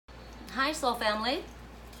Hi, Soul Family.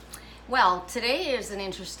 Well, today is an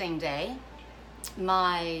interesting day.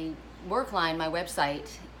 My work line, my website,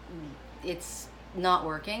 it's not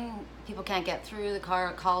working. People can't get through. The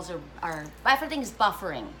calls are everything's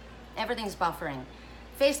buffering. Everything's buffering.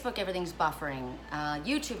 Facebook, everything's buffering.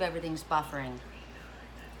 YouTube, everything's buffering.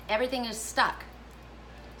 Everything is stuck.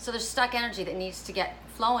 So there's stuck energy that needs to get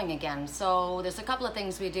flowing again. So there's a couple of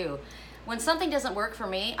things we do. When something doesn't work for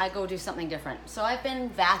me, I go do something different. So I've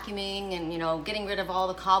been vacuuming and, getting rid of all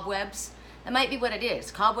the cobwebs. That might be what it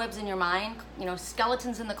is. Cobwebs in your mind,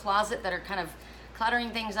 skeletons in the closet that are kind of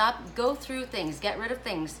cluttering things up. Go through things, get rid of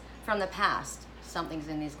things from the past. Something's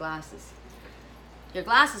in these glasses. Your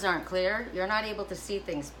glasses aren't clear. You're not able to see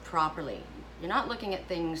things properly. You're not looking at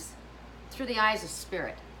things through the eyes of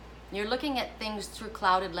spirit. You're looking at things through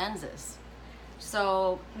clouded lenses.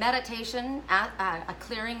 So meditation, a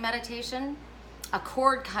clearing meditation, a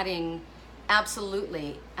cord cutting,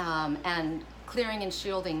 absolutely, and clearing and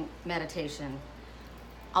shielding meditation.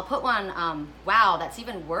 I'll put one, wow, that's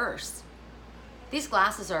even worse. These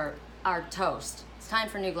glasses are toast. It's time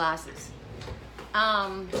for new glasses.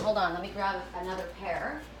 Hold on, let me grab another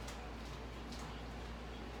pair.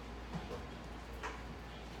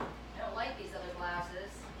 I don't like these other glasses.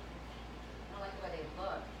 I don't like the way they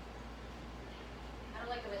look. I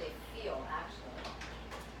don't like the way they feel, actually.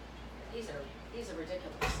 These are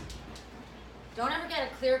ridiculous. Don't ever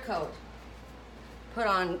get a clear coat put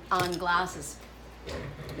on glasses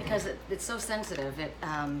because it's so sensitive.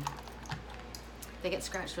 They get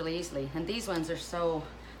scratched really easily. And these ones are so,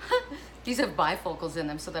 these have bifocals in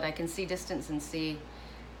them so that I can see distance and see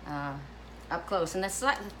up close. And the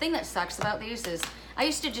thing that sucks about these is I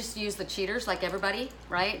used to just use the cheaters like everybody,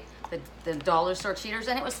 right? The dollar store cheaters,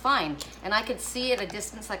 and it was fine. And I could see at a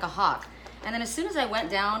distance like a hawk. And then as soon as I went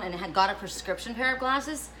down and had got a prescription pair of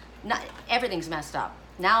glasses, everything's messed up.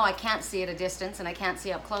 Now I can't see at a distance and I can't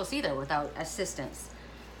see up close either without assistance.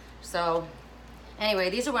 So anyway,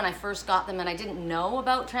 these are when I first got them and I didn't know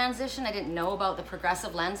about transition. I didn't know about the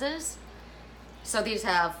progressive lenses. So these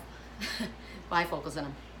have bifocals in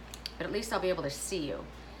them, but at least I'll be able to see you.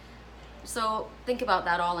 So think about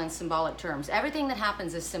that all in symbolic terms. Everything that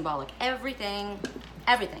happens is symbolic. Everything.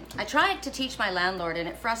 I tried to teach my landlord and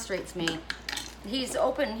it frustrates me. He's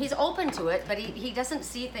open to it, but he doesn't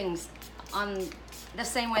see things on the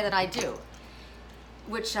same way that I do,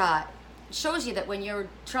 which shows you that when you're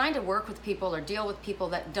trying to work with people or deal with people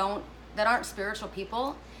that aren't spiritual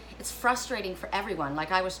people, it's frustrating for everyone.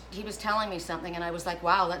 Like he was telling me something and I was like,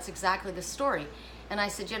 wow, that's exactly the story. And I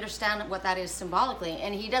said, you understand what that is symbolically?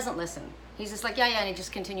 And he doesn't listen. He's just like, yeah, and he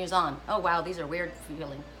just continues on. Oh, wow, these are weird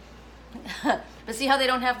feeling. But see how they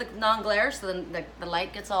don't have the non-glare, so then the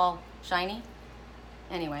light gets all shiny?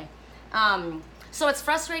 Anyway, so it's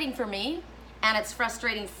frustrating for me, and it's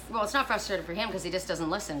frustrating, well, it's not frustrating for him because he just doesn't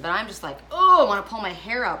listen, but I'm just like, oh, I want to pull my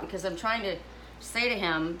hair out because I'm trying to say to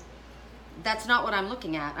him, that's not what I'm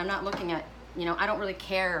looking at. I'm not looking at, I don't really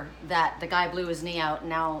care that the guy blew his knee out and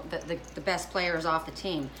now the best player is off the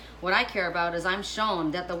team. What I care about is I'm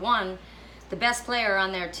shown that the best player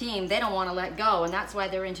on their team, they don't want to let go, and that's why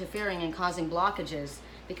they're interfering and causing blockages,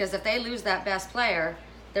 because if they lose that best player,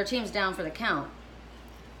 their team's down for the count.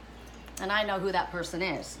 And I know who that person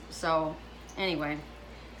is. So anyway,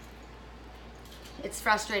 it's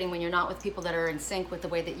frustrating when you're not with people that are in sync with the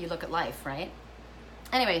way that you look at life, right?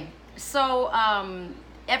 Anyway, so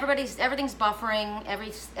everything's buffering,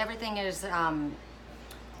 everything is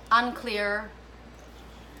unclear,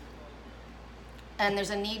 and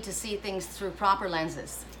there's a need to see things through proper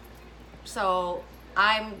lenses. So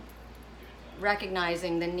I'm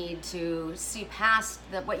recognizing the need to see past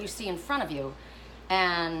what you see in front of you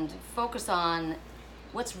and focus on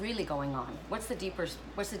what's really going on. What's the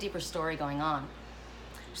deeper story going on?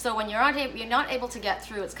 So when you're not able to get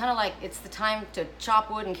through, it's kind of like it's the time to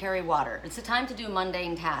chop wood and carry water. It's the time to do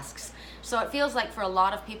mundane tasks. So it feels like for a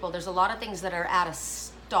lot of people, there's a lot of things that are at a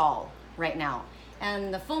stall right now.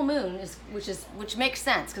 And the full moon which makes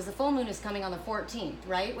sense because the full moon is coming on the 14th,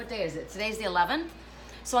 right? What day is it? Today's the 11th.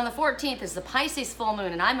 So on the 14th is the Pisces full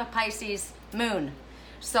moon, and I'm a Pisces moon.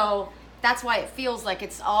 So that's why it feels like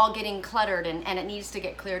it's all getting cluttered and it needs to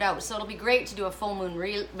get cleared out. So it'll be great to do a full moon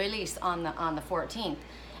release on the 14th.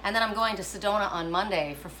 And then I'm going to Sedona on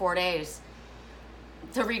Monday for 4 days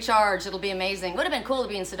to recharge. It'll be amazing. Would have been cool to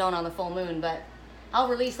be in Sedona on the full moon, but I'll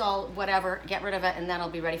release all whatever, get rid of it, and then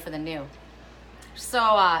I'll be ready for the new.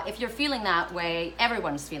 So if you're feeling that way,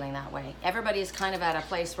 everyone's feeling that way. Everybody's kind of at a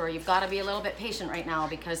place where you've got to be a little bit patient right now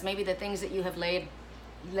because maybe the things that you have laid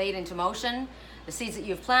into motion, the seeds that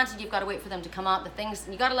you've planted, you've got to wait for them to come out. The things,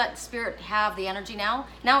 you got to let Spirit have the energy now.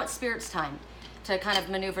 Now it's Spirit's time. to kind of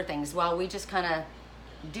maneuver things while we just kind of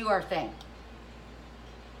do our thing.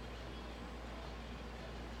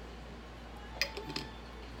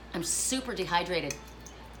 I'm super dehydrated,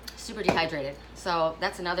 super dehydrated. So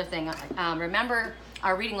that's another thing. Remember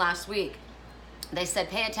our reading last week, they said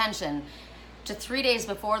pay attention to 3 days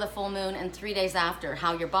before the full moon and 3 days after,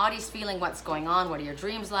 how your body's feeling, what's going on, what are your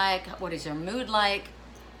dreams like, what is your mood like.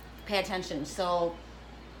 Pay attention. So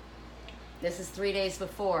this is 3 days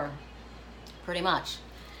before, pretty much.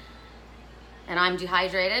 And I'm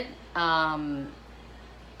dehydrated. I'm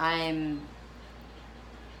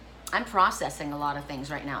processing a lot of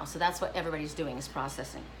things right now. So that's what everybody's doing, is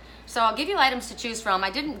processing. So I'll give you items to choose from.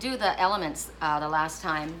 I didn't do the elements the last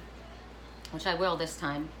time, which I will this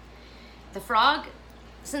time. The frog,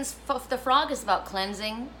 since the frog is about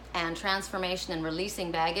cleansing and transformation and releasing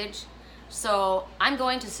baggage, so I'm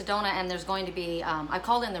going to Sedona, and there's going to be, I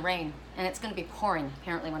called in the rain, and it's going to be pouring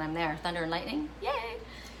apparently when I'm there. Thunder and lightning, yay!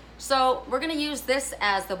 So we're going to use this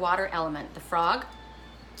as the water element, the frog.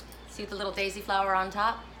 See the little daisy flower on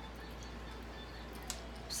top?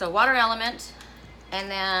 So water element, and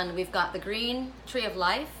then we've got the green tree of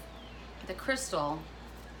life, the crystal,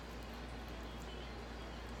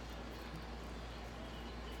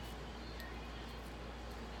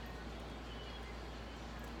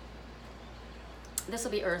 this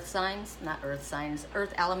will be earth signs, not earth signs,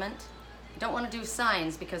 earth element. You don't want to do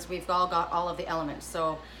signs because we've all got all of the elements.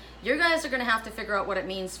 So you guys are going to have to figure out what it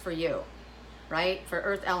means for you, right? For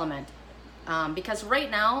earth element. Because right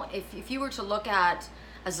now, if you were to look at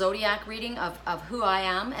a zodiac reading of who I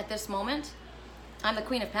am at this moment, I'm the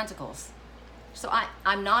Queen of Pentacles. So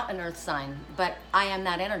I'm not an earth sign, but I am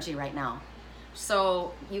that energy right now.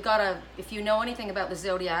 So you gotta, if you know anything about the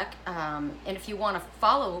zodiac, and if you want to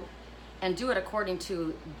follow and do it according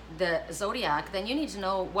to the zodiac, then you need to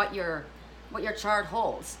know what your chart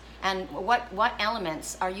holds and what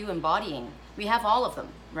elements are you embodying. We have all of them,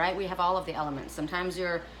 right? We have all of the elements. Sometimes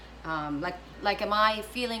you're like am I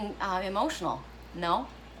feeling emotional? No.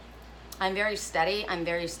 I'm very steady, I'm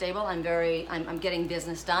very stable, I'm getting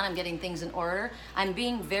business done, I'm getting things in order. I'm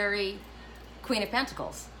being very Queen of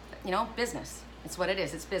Pentacles, you know, business. It's what it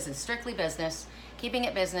is, it's business, strictly business, keeping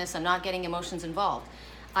it business. I'm not getting emotions involved.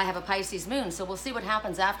 I have a Pisces moon, so we'll see what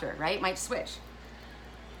happens after, right? Might switch.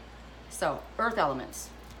 So, earth elements.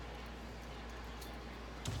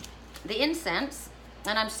 The incense,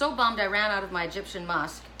 and I'm so bummed I ran out of my Egyptian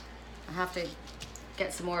musk. I have to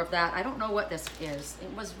get some more of that. I don't know what this is.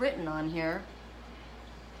 It was written on here.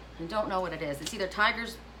 I don't know what it is. It's either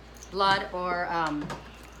tiger's blood or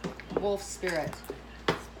wolf spirit.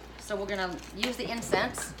 So we're gonna use the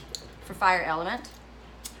incense for fire element.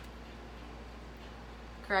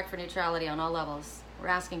 Correct for neutrality on all levels. We're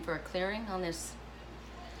asking for a clearing on this.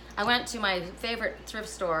 I went to my favorite thrift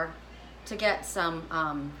store to get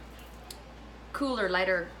some cooler,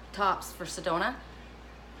 lighter tops for Sedona.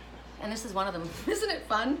 And this is one of them. Isn't it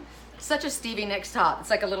fun? Such a Stevie Nicks top. It's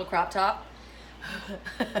like a little crop top.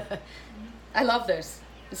 I love this.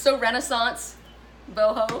 It's so Renaissance,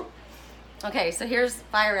 boho. Okay, so here's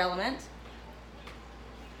fire element.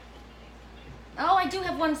 Oh, I do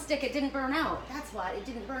have one stick. It didn't burn out. That's why it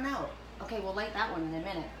didn't burn out. Okay, we'll light that one in a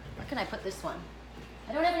minute. Where can I put this one?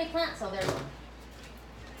 I don't have any plants, so there's one.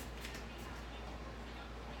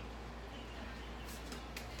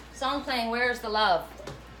 Song playing, Where's the Love?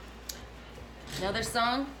 Know this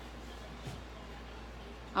song?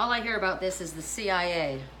 All I hear about this is the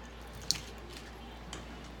CIA.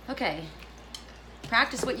 Okay.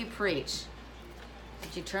 Practice what you preach.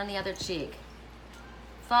 Did you turn the other cheek?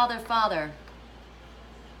 Father, Father,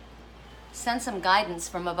 send some guidance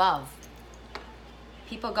from above.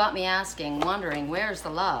 People got me asking, wondering, where's the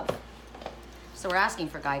love? So we're asking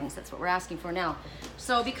for guidance. That's what we're asking for now.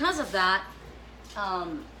 So because of that,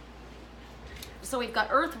 so we've got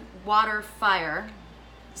earth, water, fire.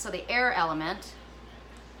 So the air element.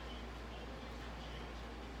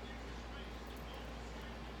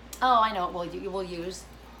 Oh, I know what we'll use.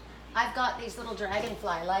 I've got these little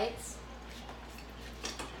dragonfly lights.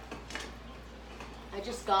 I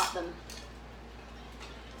just got them.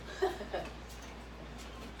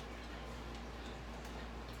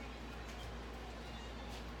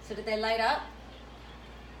 So did they light up?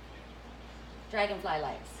 Dragonfly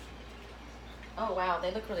lights. Oh wow,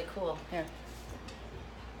 they look really cool. Here.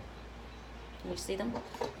 Can you see them?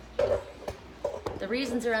 The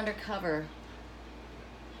reasons are undercover.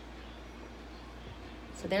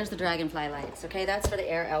 So there's the dragonfly lights. Okay, that's for the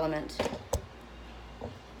air element.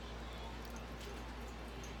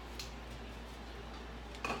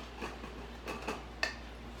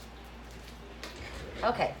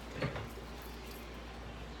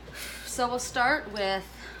 So So we'll start with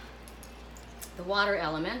the water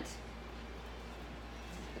element.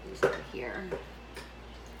 Put these over here.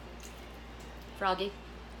 Froggy.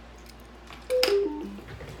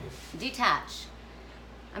 Detach.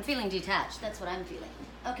 I'm feeling detached. That's what I'm feeling.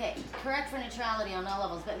 Okay, correct for neutrality on all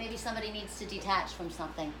levels, but maybe somebody needs to detach from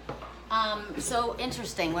something. So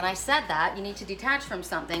interesting. When I said that, you need to detach from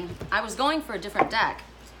something, I was going for a different deck,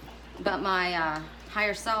 but my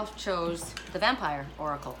higher self chose the Vampire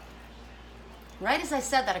Oracle. Right as I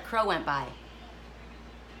said that, a crow went by.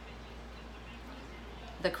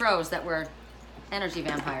 The crows that were energy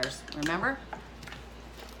vampires, remember?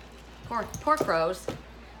 Poor crows.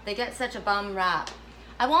 They get such a bum rap.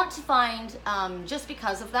 I want to find, just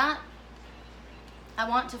because of that, I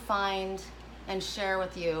want to find and share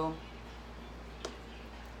with you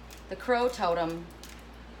the crow totem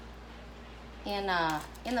in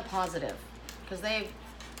the positive. Because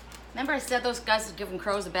remember I said those guys had given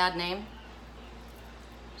crows a bad name?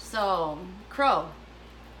 So, crow.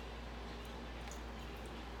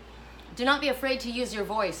 Do not be afraid to use your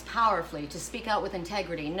voice powerfully, to speak out with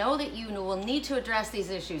integrity. Know that you will need to address these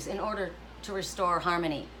issues in order to restore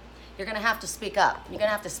harmony. You're going to have to speak up. You're going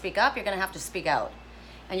to have to speak up. You're going to have to speak out.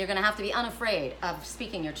 And you're going to have to be unafraid of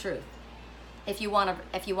speaking your truth if you want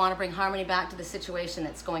to bring harmony back to the situation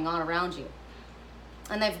that's going on around you.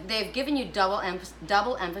 And they've given you double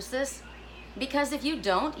emphasis, because if you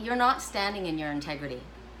don't, you're not standing in your integrity.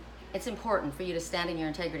 It's important for you to stand in your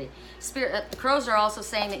integrity. The crows are also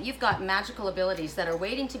saying that you've got magical abilities that are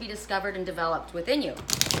waiting to be discovered and developed within you.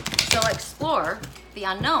 So explore the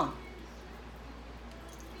unknown.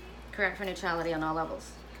 Correct for neutrality on all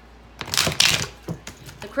levels.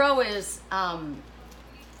 The crow is a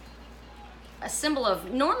symbol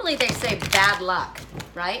of, normally they say bad luck,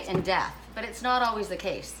 right? And death, but it's not always the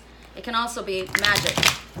case. It can also be magic.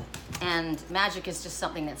 And magic is just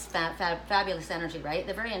something that's fabulous energy, right?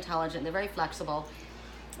 They're very intelligent. They're very flexible.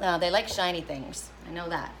 They like shiny things. I know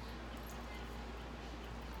that.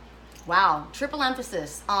 Wow. Triple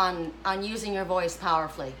emphasis on using your voice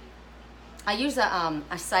powerfully. I use a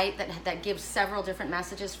site that gives several different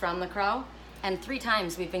messages from the crow. And 3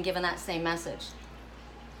 times we've been given that same message.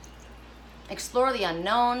 Explore the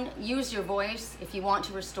unknown. Use your voice if you want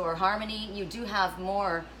to restore harmony. You do have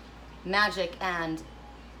more magic and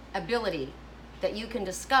ability that you can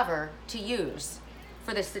discover to use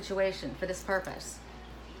for this situation, for this purpose.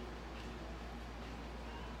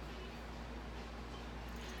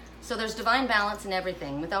 So there's divine balance in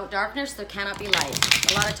everything. Without darkness, there cannot be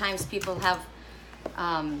light. A lot of times people have,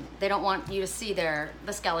 they don't want you to see the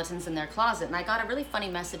skeletons in their closet. And I got a really funny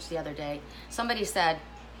message the other day. Somebody said,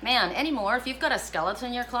 man, anymore, if you've got a skeleton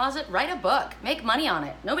in your closet, write a book, make money on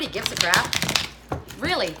it. Nobody gives a crap.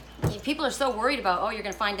 Really. People are so worried about, oh, you're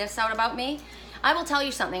going to find this out about me. I will tell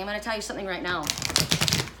you something. I'm going to tell you something right now.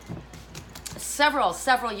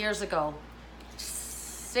 Several years ago,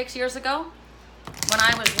 6 years ago, when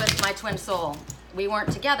I was with my twin soul, we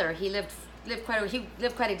weren't together. He lived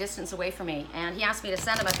quite a distance away from me, and he asked me to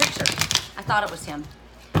send him a picture. I thought it was him,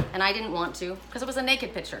 and I didn't want to, because it was a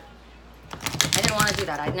naked picture. I didn't want to do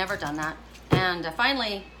that. I'd never done that. And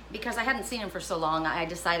finally, because I hadn't seen him for so long, I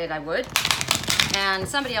decided I would. And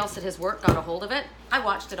somebody else at his work got a hold of it. I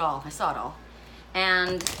watched it all. I saw it all.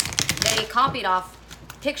 And they copied off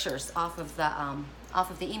pictures off of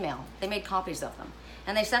the email. They made copies of them.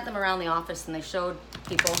 And they sent them around the office, and they showed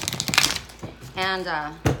people. And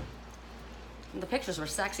the pictures were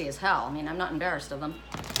sexy as hell. I mean, I'm not embarrassed of them.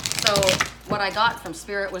 So what I got from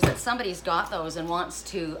Spirit was that somebody's got those and wants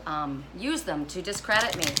to use them to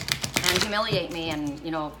discredit me and humiliate me, and,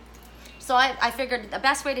 you know. So I figured the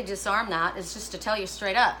best way to disarm that is just to tell you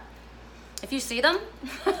straight up. If you see them,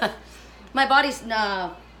 my body's,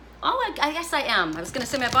 I guess I am. I was going to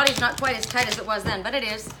say my body's not quite as tight as it was then, but it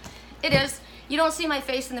is. It is. You don't see my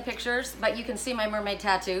face in the pictures, but you can see my mermaid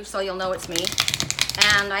tattoo, so you'll know it's me.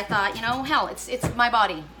 And I thought, you know, hell, it's my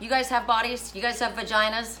body. You guys have bodies. You guys have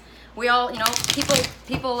vaginas. We all, you know,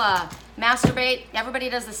 people masturbate. Everybody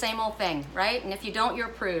does the same old thing, right? And if you don't, you're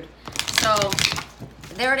a prude. So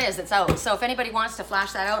there it is. It's out. So if anybody wants to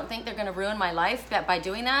flash that out and think they're going to ruin my life by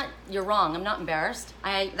doing that, you're wrong. I'm not embarrassed.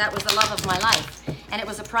 That was the love of my life. And it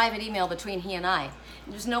was a private email between he and I.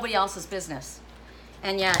 It was nobody else's business.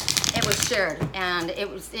 And yet it was shared, and it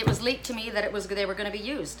was leaked to me that they were going to be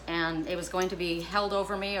used, and it was going to be held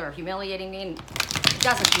over me or humiliating me, and it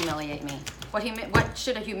doesn't humiliate me. What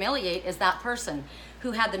should humiliate is that person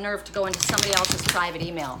who had the nerve to go into somebody else's private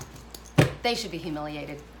email. They should be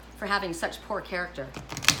humiliated for having such poor character.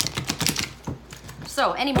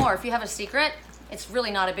 So anymore, if you have a secret, it's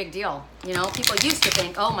really not a big deal. You know, people used to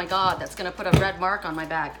think, oh my God, that's gonna put a red mark on my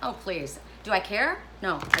back. Oh, please. Do I care?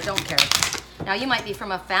 No, I don't care. Now, you might be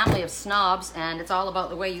from a family of snobs and it's all about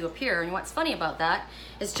the way you appear. And what's funny about that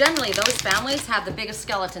is generally those families have the biggest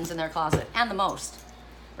skeletons in their closet and the most,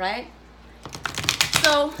 right?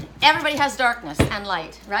 So everybody has darkness and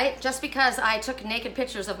light, right? Just because I took naked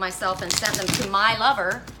pictures of myself and sent them to my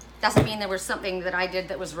lover doesn't mean there was something that I did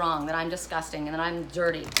that was wrong, that I'm disgusting and that I'm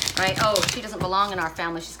dirty, right? Oh, she doesn't belong in our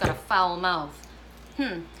family. She's got a foul mouth.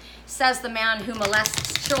 Says the man who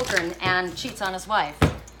molests children and cheats on his wife.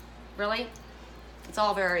 Really? It's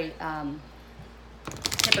all very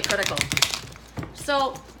hypocritical.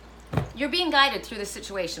 So you're being guided through this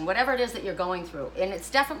situation, whatever it is that you're going through. And it's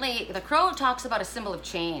definitely, the crow talks about a symbol of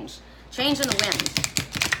change in the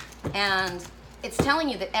wind. And it's telling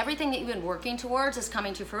you that everything that you've been working towards is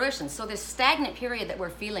coming to fruition. So this stagnant period that we're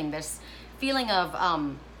feeling, this feeling of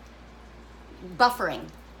buffering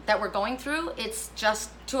that we're going through, it's just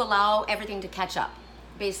to allow everything to catch up,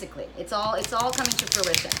 basically. It's all coming to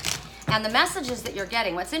fruition. And the messages that you're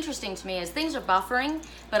getting, what's interesting to me is things are buffering,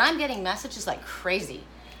 but I'm getting messages like crazy.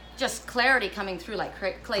 Just clarity coming through like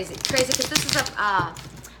crazy, because this is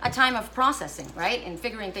a time of processing, right? And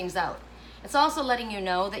figuring things out. It's also letting you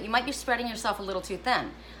know that you might be spreading yourself a little too thin.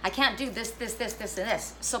 I can't do this, and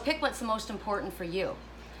this. So pick what's the most important for you.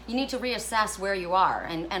 You need to reassess where you are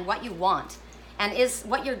and what you want. And is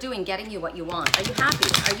what you're doing getting you what you want? Are you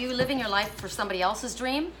happy? Are you living your life for somebody else's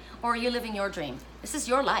dream? Or are you living your dream? This is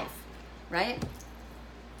your life, right?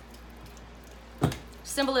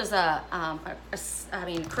 Symbol is crow is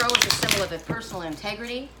a symbol of a personal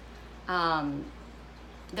integrity.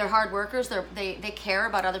 They're hard workers. They care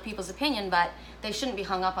about other people's opinion, but they shouldn't be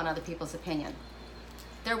hung up on other people's opinion.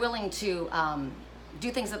 They're willing to do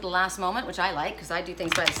things at the last moment, which I like because I do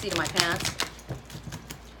things by the seat of my pants.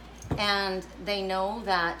 And they know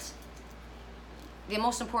that the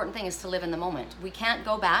most important thing is to live in the moment. We can't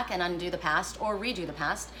go back and undo the past or redo the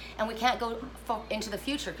past, and we can't go into the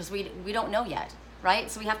future because we don't know yet, right?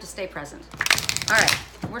 So we have to stay present. All right,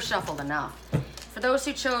 we're shuffled enough. For those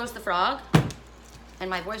who chose the frog, and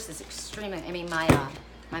my voice is extremely,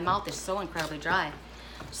 my mouth is so incredibly dry.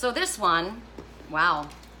 So this one, wow,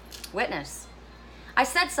 witness. I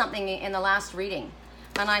said something in the last reading,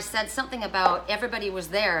 and I said something about everybody was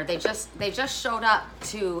there. They just showed up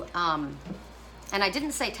to, and I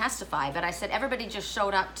didn't say testify, but I said everybody just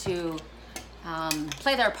showed up to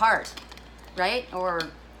play their part, right?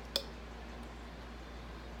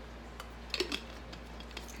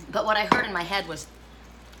 But what I heard in my head was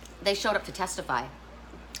they showed up to testify.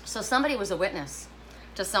 So somebody was a witness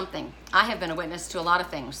to something. I have been a witness to a lot of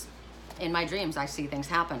things. In my dreams, I see things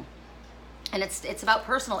happen. And it's about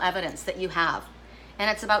personal evidence that you have. And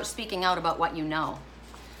it's about speaking out about what you know.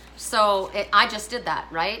 So I just did that,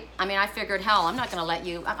 right? I mean, I figured, hell, I'm not going to let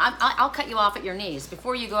you, I'll cut you off at your knees.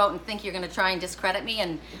 Before you go out and think you're going to try and discredit me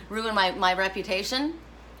and ruin my reputation,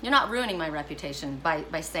 you're not ruining my reputation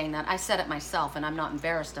by saying that. I said it myself, and I'm not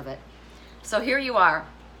embarrassed of it. So here you are.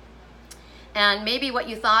 And maybe what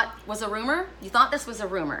you thought was a rumor, you thought this was a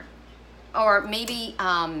rumor. Or maybe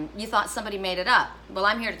you thought somebody made it up. Well,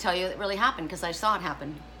 I'm here to tell you it really happened because I saw it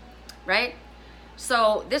happen, right?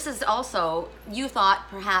 So this is also, you thought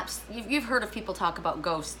perhaps, you've heard of people talk about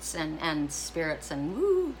ghosts and spirits and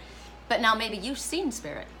woo, but now maybe you've seen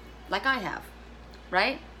spirit, like I have,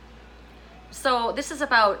 right? So this is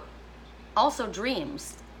about also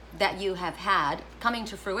dreams that you have had coming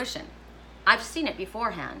to fruition. I've seen it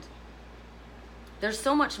beforehand. There's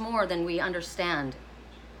so much more than we understand.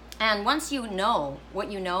 And once you know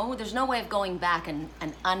what you know, there's no way of going back and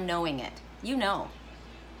unknowing it. You know,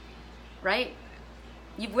 right?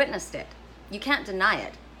 You've witnessed it. You can't deny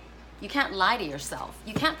it. You can't lie to yourself.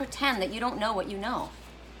 You can't pretend that you don't know what you know.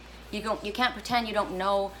 You can't pretend you don't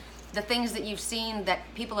know the things that you've seen that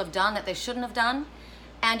people have done that they shouldn't have done.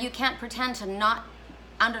 And you can't pretend to not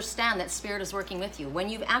understand that spirit is working with you when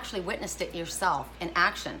you've actually witnessed it yourself in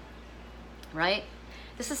action, right?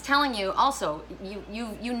 This is telling you also,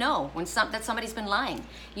 you know when that somebody's been lying.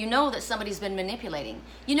 You know that somebody's been manipulating.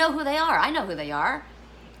 You know who they are. I know who they are.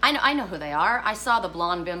 I know who they are. I saw the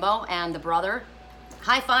blonde bimbo and the brother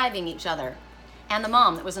high-fiving each other and the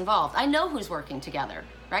mom that was involved. I know who's working together,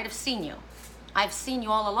 right? I've seen you. I've seen you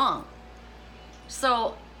all along.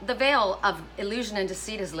 So the veil of illusion and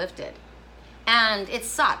deceit is lifted. And it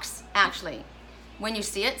sucks, actually, when you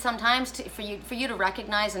see it sometimes for you to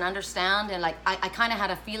recognize and understand and like, I kind of had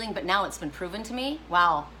a feeling, but now it's been proven to me.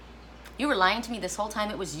 Wow, you were lying to me this whole time.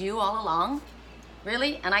 It was you all along?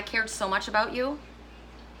 Really? And I cared so much about you?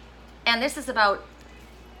 And this is about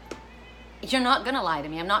You're not gonna lie to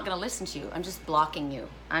me. I'm not gonna listen to you. I'm just blocking you.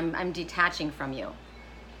 I'm detaching from you.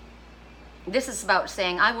 This is about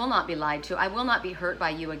saying, I will not be lied to. I will not be hurt by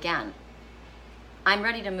you again. I'm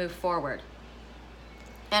ready to move forward.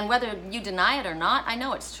 And whether you deny it or not, I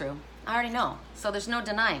know it's true. I already know. So there's no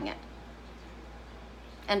denying it.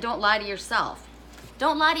 And don't lie to yourself.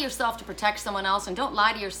 Don't lie to yourself to protect someone else, and don't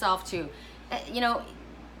lie to yourself to, you know,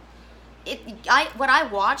 what I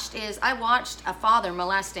watched a father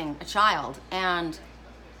molesting a child and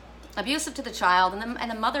abusive to the child,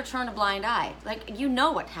 and the mother turned a blind eye. Like, you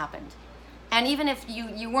know what happened. And even if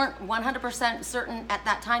you weren't 100% certain at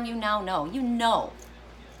that time, you now know. You know.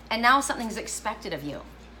 And now something's expected of you.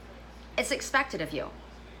 It's expected of you.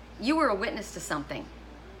 You were a witness to something.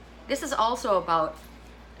 This is also about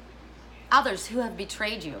others who have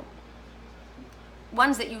betrayed you.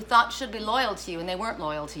 Ones that you thought should be loyal to you, and they weren't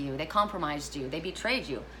loyal to you. They compromised you. They betrayed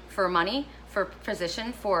you for money, for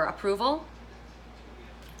position, for approval.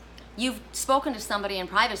 You've spoken to somebody in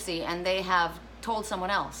privacy, and they have told someone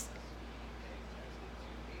else.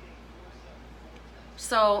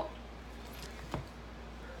 So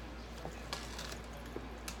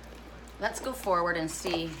let's go forward and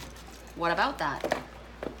see, what about that?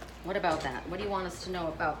 What about that? What do you want us to know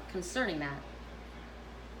about concerning that?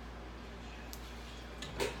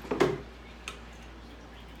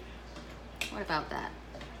 What about that?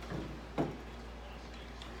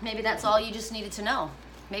 Maybe that's all you just needed to know.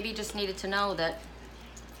 Maybe you just needed to know that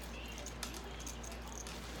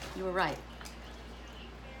you were right.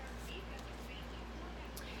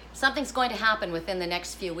 Something's going to happen within the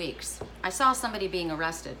next few weeks. I saw somebody being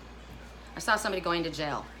arrested. I saw somebody going to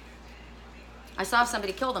jail. I saw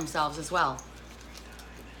somebody kill themselves as well.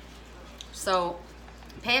 So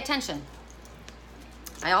pay attention.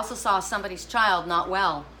 I also saw somebody's child not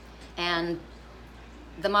well, and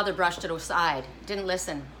the mother brushed it aside, didn't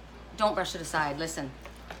listen. Don't brush it aside, listen.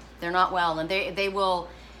 They're not well, and they will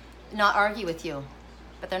not argue with you,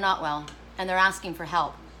 but they're not well, and they're asking for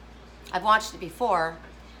help. I've watched it before,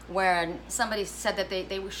 where somebody said that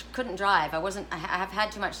they couldn't drive. I have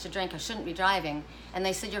had too much to drink, I shouldn't be driving. And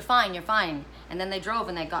they said, you're fine. And then they drove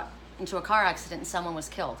and they got into a car accident and someone was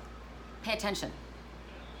killed. Pay attention.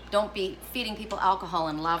 Don't be feeding people alcohol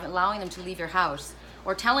and allowing them to leave your house,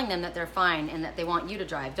 or telling them that they're fine and that they want you to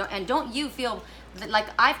drive. Don't you feel like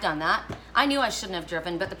I've done that. I knew I shouldn't have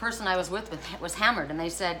driven, but the person I was with was hammered, and they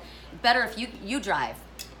said, better if you drive.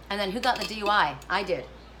 And then who got the DUI? I did.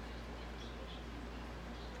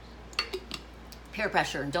 Peer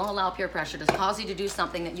pressure. Don't allow peer pressure to cause you to do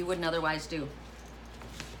something that you wouldn't otherwise do.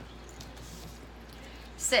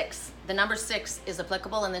 6. The number 6 is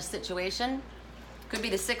applicable in this situation. Could be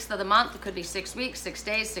the 6th of the month. It could be 6 weeks, 6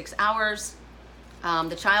 days, 6 hours.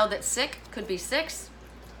 The child that's sick could be 6.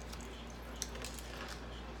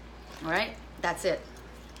 All right? That's it.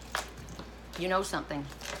 You know something.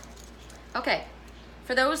 Okay.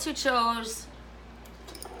 For those who chose...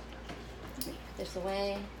 Let me put this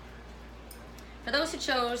away. For those who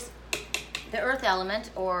chose the earth element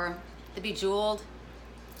or the bejeweled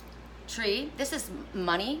tree, this is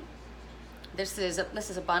money. This is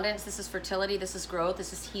abundance. This is fertility. This is growth.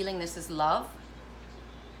 This is healing. This is love.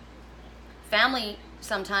 Family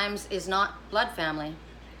sometimes is not blood family.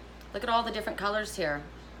 Look at all the different colors here.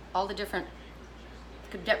 All the different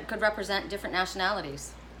could represent different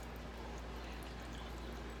nationalities.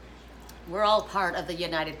 We're all part of the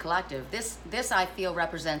United Collective. This I feel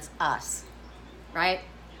represents us. Right?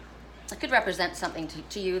 It could represent something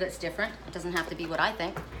to you that's different. It doesn't have to be what I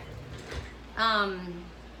think.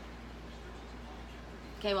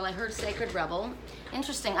 Okay, well, I heard Sacred Rebel.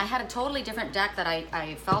 Interesting. I had a totally different deck that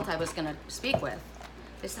I felt I was going to speak with.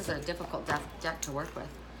 This is a difficult deck to work with.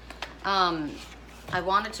 I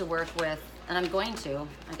wanted to work with, and I'm going to.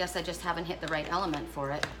 I guess I just haven't hit the right element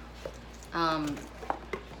for it.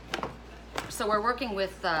 So we're working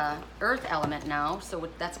with Earth element now. So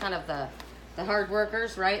that's kind of the hard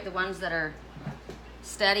workers, right? The ones that are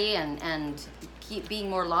steady and keep being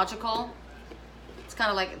more logical. It's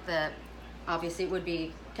kind of like obviously it would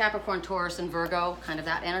be Capricorn, Taurus, and Virgo, kind of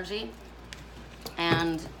that energy.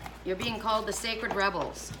 And you're being called the Sacred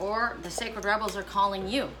Rebels, or the Sacred Rebels are calling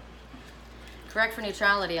you. Correct for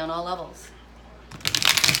neutrality on all levels.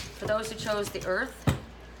 For those who chose the earth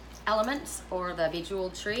elements or the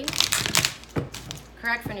bejeweled tree,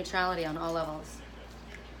 correct for neutrality on all levels.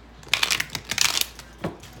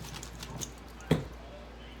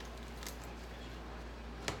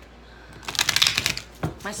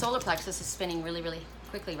 My solar plexus is spinning really, really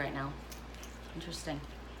quickly right now. Interesting.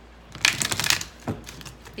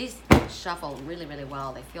 These shuffle really, really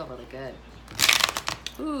well. They feel really good.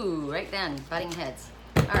 Ooh, right then, butting heads.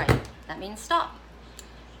 All right, That means stop.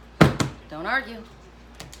 Don't argue.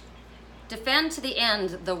 Defend to the end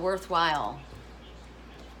the worthwhile.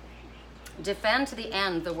 Defend to the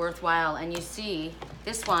end the worthwhile. And you see,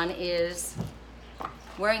 this one is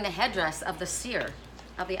wearing the headdress of the seer,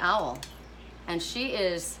 of the owl. And she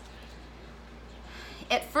is,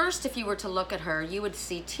 at first, if you were to look at her, you would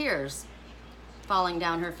see tears falling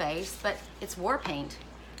down her face, but it's war paint,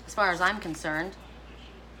 as far as I'm concerned.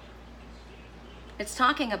 It's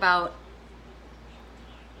talking about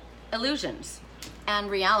illusions and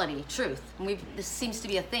reality, truth. And this seems to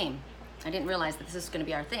be a theme. I didn't realize that this is going to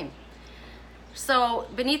be our theme. So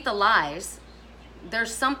beneath the lies,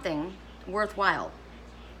 there's something worthwhile.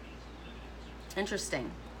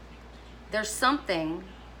 Interesting. There's something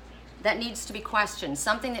that needs to be questioned,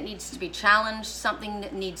 something that needs to be challenged, something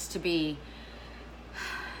that needs to be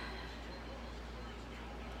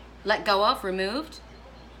let go of, removed,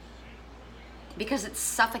 because it's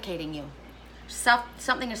suffocating you.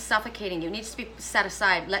 Something is suffocating you. It needs to be set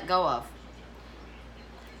aside, let go of.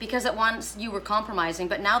 Because at once you were compromising,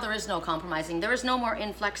 but now there is no compromising. There is no more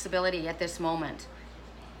inflexibility at this moment.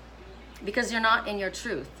 Because you're not in your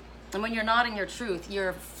truth. And when you're not in your truth,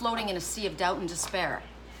 you're floating in a sea of doubt and despair.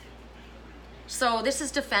 So this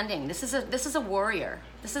is defending. This is a warrior.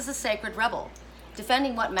 This is a sacred rebel.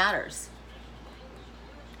 Defending what matters.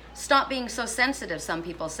 Stop being so sensitive, some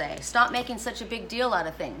people say. Stop making such a big deal out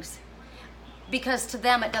of things. Because to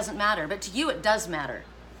them it doesn't matter, but to you it does matter.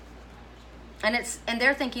 And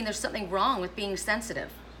they're thinking there's something wrong with being sensitive.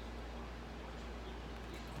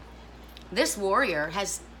 This warrior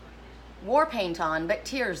has war paint on, but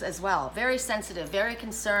tears as well. Very sensitive, very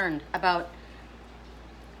concerned about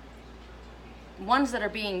ones that are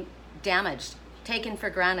being damaged, taken for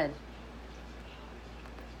granted.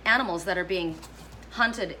 Animals that are being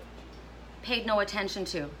hunted, paid no attention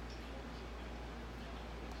to.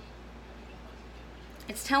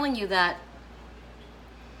 It's telling you that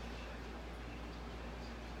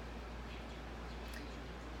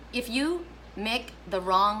if you make the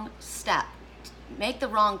wrong step, make the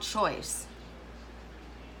wrong choice,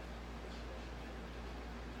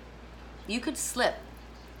 you could slip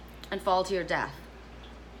and fall to your death.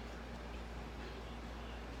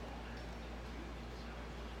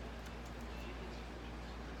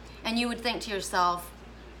 And you would think to yourself,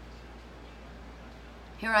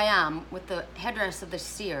 here I am with the headdress of the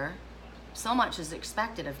seer. So much is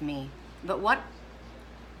expected of me. But what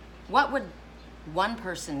would one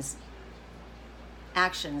person's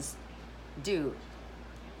actions do?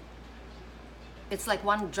 It's like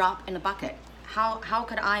one drop in a bucket. How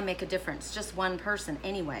could I make a difference? Just one person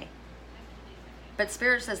anyway. But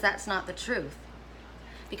Spirit says that's not the truth.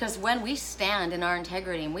 Because when we stand in our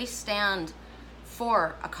integrity and we stand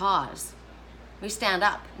for a cause, we stand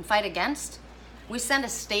up and fight against, we send a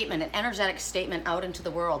statement, an energetic statement out into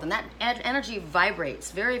the world. And that energy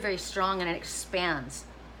vibrates very, very strong, and it expands.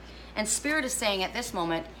 And Spirit is saying at this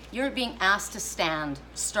moment, you're being asked to stand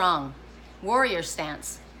strong, warrior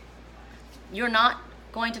stance. You're not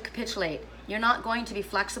going to capitulate. You're not going to be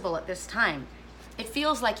flexible at this time. It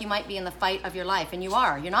feels like you might be in the fight of your life, and you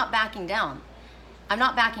are. You're not backing down. I'm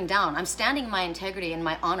not backing down. I'm standing in my integrity and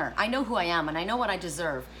my honor. I know who I am, and I know what I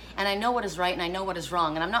deserve, and I know what is right, and I know what is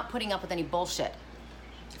wrong, and I'm not putting up with any bullshit.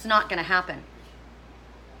 It's not going to happen.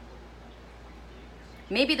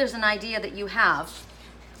 Maybe there's an idea that you have,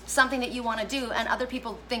 something that you want to do, and other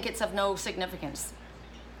people think it's of no significance.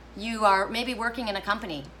 You are maybe working in a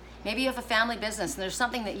company. Maybe you have a family business, and there's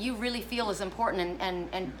something that you really feel is important,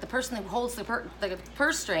 and the person who holds the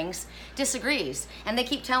purse strings disagrees. And they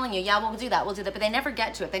keep telling you, yeah, we'll do that, but they never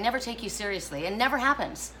get to it. They never take you seriously. It never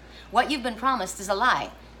happens. What you've been promised is a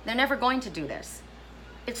lie. They're never going to do this.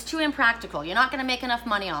 It's too impractical. You're not going to make enough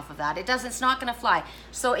money off of that. It's not going to fly.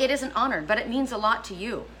 So it isn't honored, but it means a lot to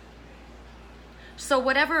you. So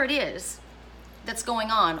whatever it is that's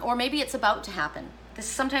going on, or maybe it's about to happen.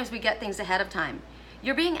 Sometimes we get things ahead of time.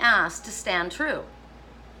 You're being asked to stand true.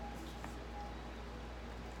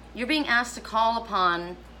 You're being asked to call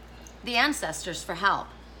upon the ancestors for help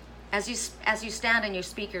as you stand and you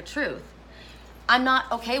speak your truth. I'm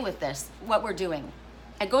not okay with this, what we're doing.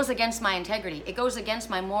 It goes against my integrity. It goes against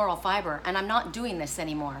my moral fiber, and I'm not doing this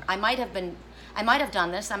anymore. I might have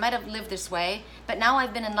done this. I might have lived this way, but now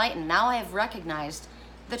I've been enlightened. Now I have recognized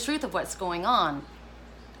the truth of what's going on,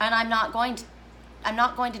 and I'm not going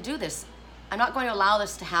to do this. I'm not going to allow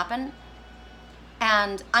this to happen,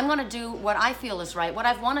 and I'm going to do what I feel is right, what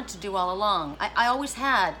I've wanted to do all along. I always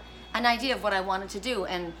had an idea of what I wanted to do,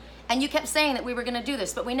 and you kept saying that we were going to do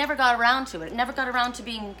this, but we never got around to it. It never got around to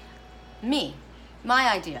being me,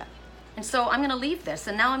 my idea. And so I'm going to leave this,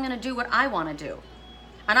 and now I'm going to do what I want to do.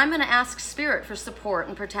 And I'm going to ask Spirit for support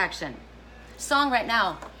and protection. Song right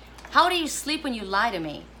now. How do you sleep when you lie to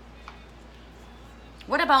me?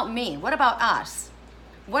 What about me? What about us?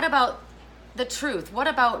 What about the truth? What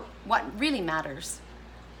about what really matters?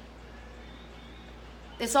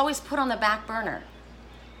 It's always put on the back burner.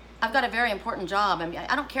 I've got a very important job.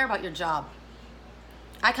 I don't care about your job.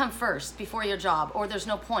 I come first before your job, or there's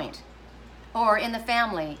no point. Or in the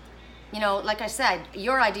family, you know, like I said,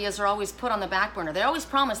 your ideas are always put on the back burner. They always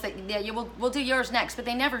promise that we'll do yours next, but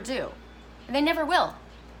they never do. And they never will.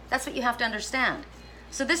 That's what you have to understand.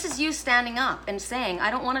 So this is you standing up and saying,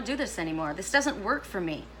 I don't want to do this anymore. This doesn't work for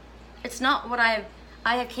me. It's not what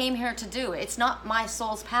I came here to do. It's not my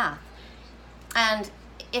soul's path. And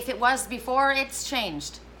if it was before, it's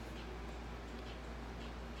changed.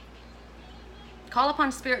 Call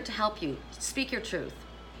upon Spirit to help you. Speak your truth.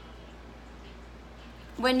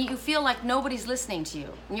 When you feel like nobody's listening to you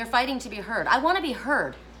and you're fighting to be heard, I want to be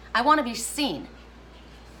heard. I want to be seen.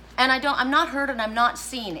 And I'm not heard and I'm not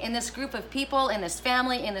seen in this group of people, in this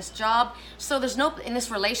family, in this job. So in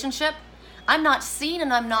this relationship, I'm not seen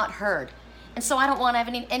and I'm not heard. And so I don't want to have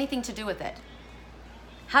anything to do with it.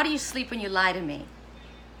 How do you sleep when you lie to me?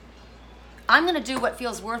 I'm going to do what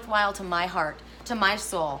feels worthwhile to my heart, to my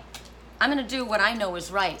soul. I'm going to do what I know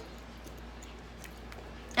is right.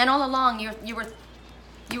 And all along, you were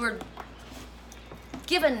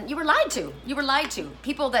lied to. You were lied to.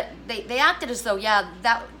 People that they acted as though,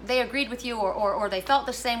 that they agreed with you or they felt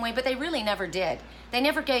the same way, but they really never did. They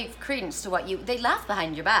never gave credence to they laughed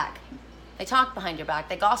behind your back. They talked behind your back.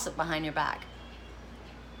 They gossiped behind your back.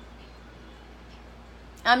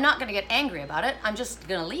 I'm not going to get angry about it. I'm just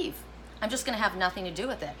going to leave. I'm just going to have nothing to do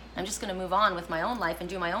with it. I'm just going to move on with my own life and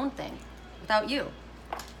do my own thing without you.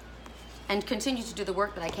 And continue to do the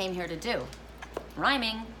work that I came here to do.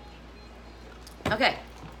 Rhyming. Okay.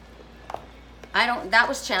 That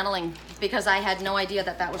was channeling because I had no idea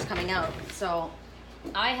that was coming out. So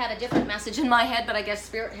I had a different message in my head, but I guess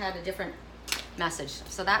Spirit had a different message.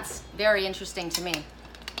 So that's very interesting to me.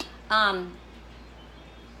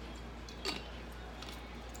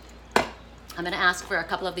 I'm going to ask for a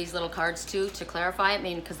couple of these little cards too to clarify it,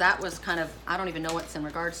 because that was kind of, I don't even know what's in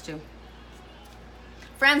regards to.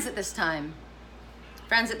 Friends at this time.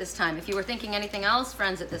 Friends at this time. If you were thinking anything else,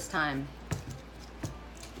 friends at this time.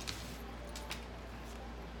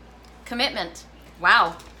 Commitment.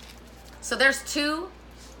 Wow. So there's two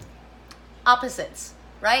opposites,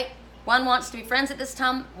 right? One wants to be friends at this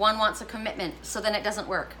time, one wants a commitment. So then it doesn't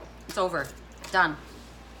work. It's over. Done.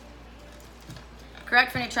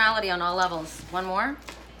 Correct for neutrality on all levels. One more.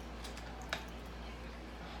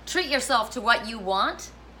 Treat yourself to what you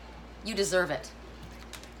want. You deserve it.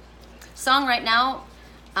 Song right now,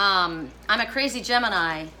 I'm a crazy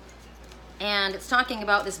Gemini, and it's talking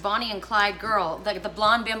about this Bonnie and Clyde girl, the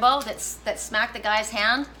blonde bimbo that smacked the guy's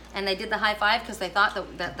hand, and they did the high five because they thought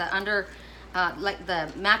that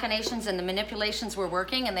the machinations and the manipulations were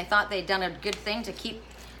working, and they thought they'd done a good thing to keep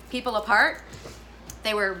people apart.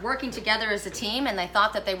 They were working together as a team, and they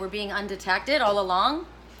thought that they were being undetected all along.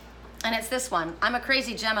 And it's this one. I'm a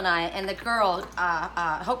crazy Gemini, and the girl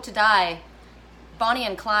hope to die, Bonnie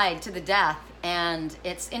and Clyde, to the death. And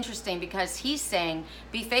it's interesting because he's saying,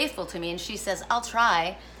 be faithful to me, and she says, I'll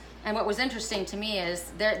try. And what was interesting to me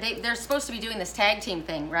is they're supposed to be doing this tag team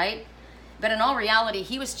thing, right? But in all reality,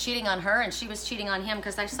 he was cheating on her, and she was cheating on him,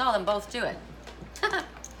 because I saw them both do it.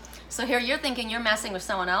 So here you're thinking you're messing with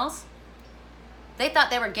someone else. They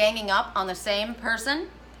thought they were ganging up on the same person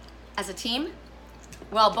as a team.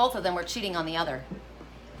 Well, both of them were cheating on the other.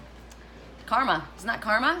 Karma. Isn't that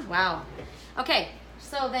karma? Wow. Okay,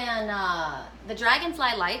 so then the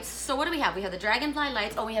Dragonfly lights. So what do we have? We have the Dragonfly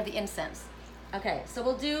lights. Oh, we have the incense. Okay, so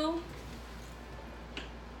we'll do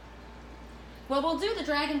the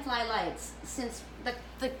Dragonfly lights, since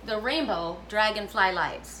the rainbow Dragonfly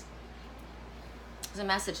lights. There's a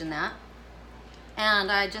message in that.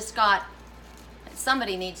 And I just got,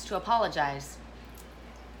 somebody needs to apologize.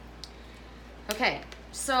 Okay,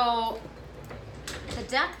 so the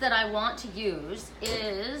deck that I want to use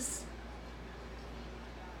is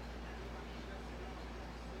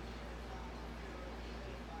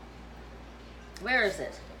where is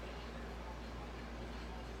it?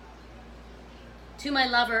 To my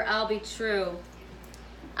lover, I'll be true.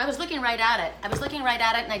 I was looking right at it.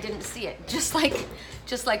 And I didn't see it. Just like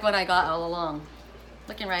what I got all along.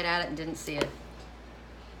 Looking right at it and didn't see it.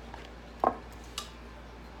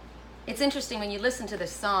 It's interesting when you listen to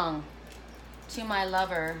this song, To My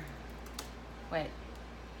Lover. Wait.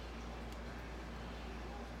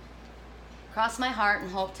 Cross my heart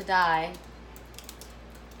and hope to die.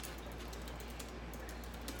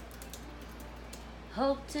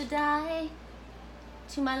 hope to die.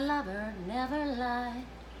 To my lover, never lie.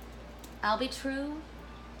 I'll be true.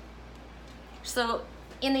 So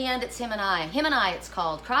in the end, it's him and I. Him and I, it's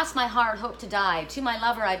called. Cross my heart, hope to die. To my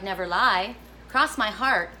lover, I'd never lie. Cross my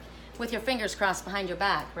heart with your fingers crossed behind your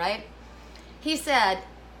back, right? He said,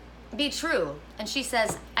 be true. And she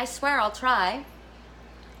says, I swear I'll try.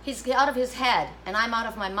 He's out of his head and I'm out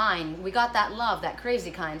of my mind. We got that love, that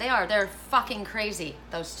crazy kind. They're fucking crazy,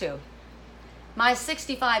 those two. My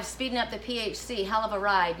 65 speeding up the PHC, hell of a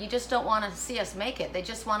ride. You just don't want to see us make it. They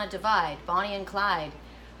just want to divide. Bonnie and Clyde.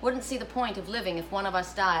 Wouldn't see the point of living if one of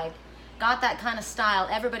us died. Got that kind of style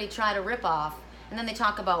everybody try to rip off. And then they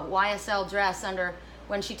talk about YSL dress under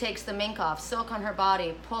when she takes the mink off. Silk on her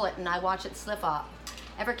body, pull it and I watch it slip off.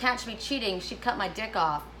 Ever catch me cheating, she'd cut my dick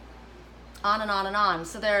off. On and on and on.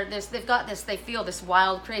 So they've got this, they feel this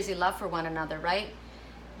wild, crazy love for one another, right?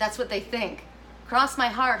 That's what they think. Cross my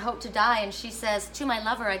heart, hope to die. And she says, to my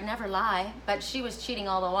lover, I'd never lie. But she was cheating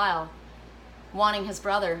all the while, wanting his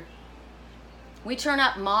brother. We turn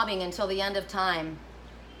up mobbing until the end of time.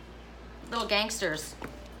 Little gangsters.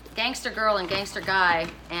 Gangster girl and gangster guy.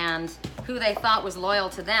 And who they thought was loyal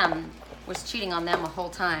to them was cheating on them the whole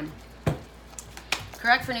time.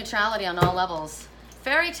 Correct for neutrality on all levels.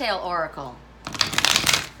 Faerytale oracle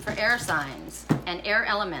for air signs and air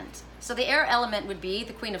element. So the air element would be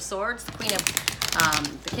the Queen of Swords, the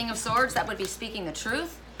King of Swords. That would be speaking the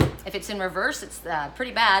truth. If it's in reverse, it's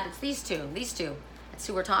pretty bad. It's these two. That's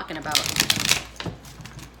who we're talking about.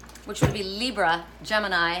 Which would be Libra,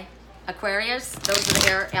 Gemini, Aquarius. Those are the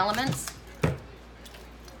air elements.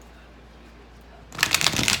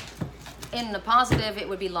 In the positive, it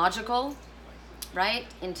would be logical, right?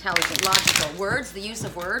 Intelligent, logical. Words, the use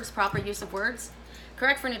of words, proper use of words.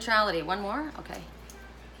 Correct for neutrality. One more? Okay.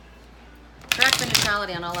 Correct for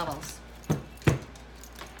neutrality on all levels.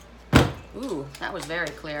 Ooh, that was very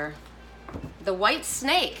clear. The white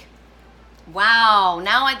snake. Wow,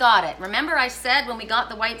 now I got it. Remember I said when we got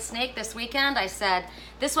the white snake this weekend, I said,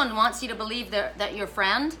 this one wants you to believe that your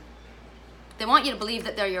friend. They want you to believe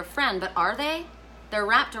that they're your friend, but are they? They're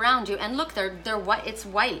wrapped around you. And look, they're white. It's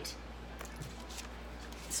white.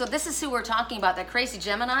 So this is who we're talking about. That crazy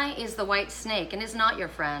Gemini is the white snake and is not your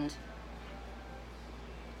friend.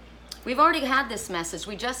 We've already had this message.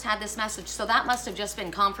 We just had this message. So that must have just been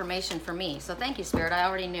confirmation for me. So thank you, Spirit. I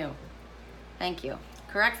already knew. Thank you.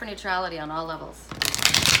 Correct for neutrality on all levels.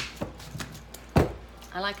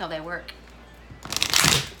 I like how they work.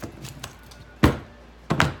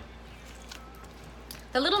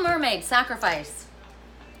 The Little Mermaid, sacrifice.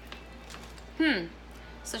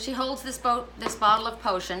 So she holds this bottle of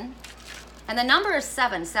potion. And the number is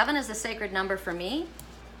 7. 7 is the sacred number for me.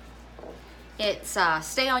 It's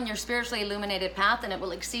stay on your spiritually illuminated path and it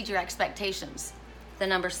will exceed your expectations. The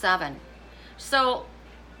number 7. So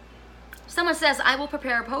someone says, I will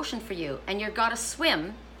prepare a potion for you. And you've got to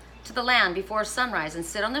swim to the land before sunrise and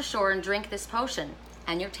sit on the shore and drink this potion.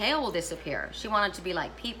 And your tail will disappear. She wanted to be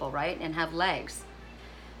like people, right? And have legs.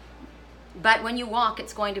 But when you walk,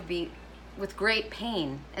 it's going to be with great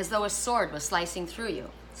pain, as though a sword was slicing through you.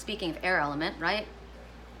 Speaking of air element, right?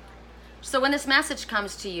 So when this message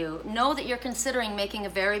comes to you, know that you're considering making a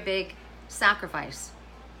very big sacrifice.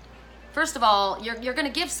 First of all, you're going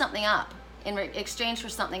to give something up in exchange for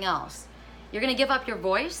something else. You're going to give up your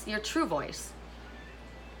voice, your true voice.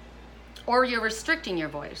 Or you're restricting your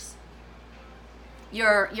voice.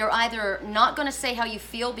 You're either not going to say how you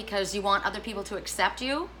feel because you want other people to accept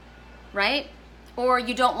you, right? Or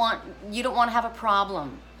you don't want to have a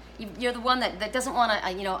problem. You're the one that doesn't want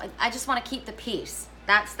to, I just want to keep the peace.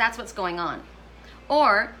 That's what's going on.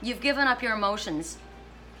 Or you've given up your emotions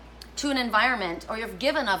to an environment, or you've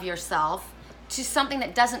given of yourself to something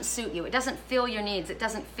that doesn't suit you. It doesn't fill your needs. It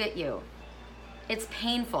doesn't fit you. It's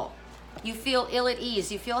painful. You feel ill at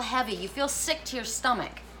ease. You feel heavy. You feel sick to your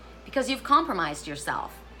stomach because you've compromised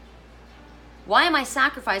yourself. Why am I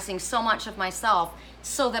sacrificing so much of myself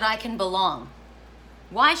so that I can belong?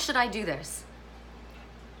 Why should I do this?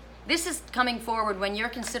 This is coming forward when you're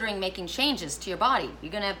considering making changes to your body.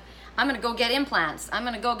 I'm going to go get implants. I'm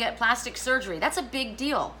going to go get plastic surgery. That's a big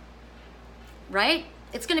deal, right?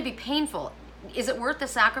 It's going to be painful. Is it worth the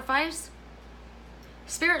sacrifice?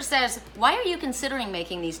 Spirit says, why are you considering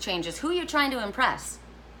making these changes? Who are you trying to impress?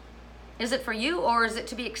 Is it for you or is it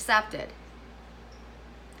to be accepted?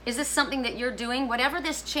 Is this something that you're doing? Whatever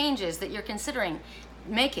this change is that you're considering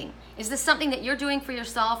making, is this something that you're doing for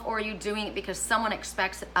yourself, or are you doing it because someone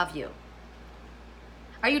expects it of you?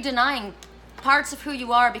 Are you denying parts of who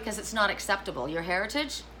you are because it's not acceptable? Your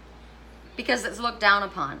heritage? Because it's looked down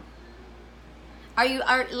upon?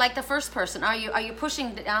 Are like the first person, are you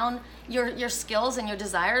pushing down your skills and your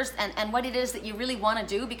desires and what it is that you really want to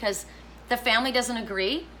do because the family doesn't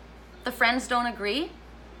agree, the friends don't agree?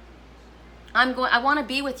 I want to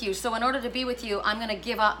be with you, so in order to be with you, I'm going to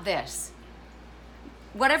give up this.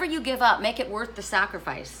 Whatever you give up, make it worth the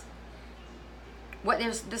sacrifice. What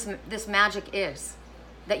this magic is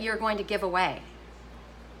that you're going to give away.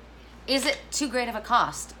 Is it too great of a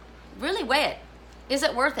cost? Really weigh it. Is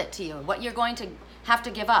it worth it to you, what you're going to have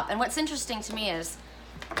to give up? And what's interesting to me is,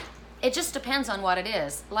 it just depends on what it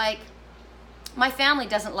is. Like, my family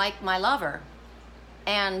doesn't like my lover.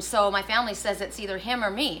 And so my family says it's either him or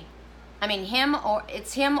me. I mean,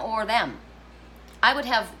 it's him or them. I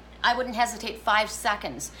wouldn't hesitate 5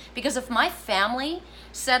 seconds. Because if my family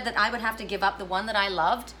said that I would have to give up the one that I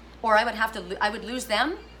loved, or I would lose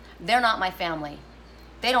them, they're not my family.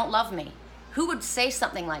 They don't love me. Who would say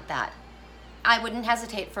something like that? I wouldn't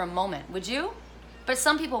hesitate for a moment, would you? But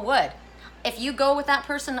some people would. If you go with that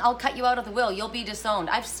person, I'll cut you out of the will. You'll be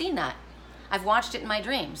disowned. I've seen that. I've watched it in my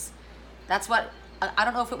dreams. That's what, I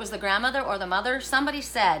don't know if it was the grandmother or the mother. Somebody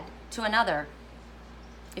said to another,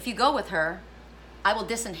 if you go with her, I will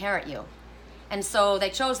disinherit you. And so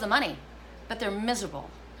they chose the money, but they're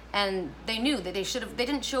miserable. And they knew that they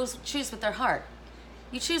didn't choose with their heart.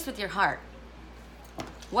 You choose with your heart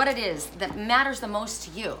what it is that matters the most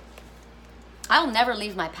to you. I'll never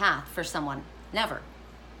leave my path for someone. Never.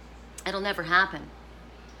 It'll never happen.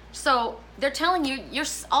 So they're telling you, you're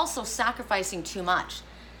also sacrificing too much.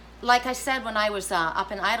 Like I said, when I was up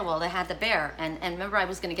in Idlewild, I had the bear. And remember, I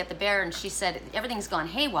was going to get the bear, and she said, everything's gone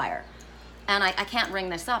haywire. And I can't ring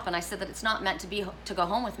this up. And I said that it's not meant to go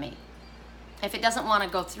home with me. If it doesn't want to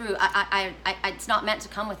go through, it's not meant to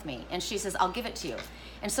come with me. And she says, I'll give it to you.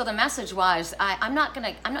 And so the message was, I'm not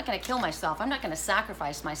gonna kill myself. I'm not gonna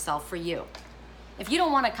sacrifice myself for you. If you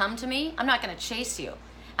don't want to come to me, I'm not gonna chase you.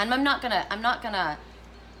 And I'm not gonna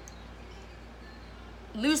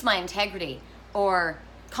lose my integrity or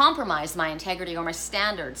compromise my integrity or my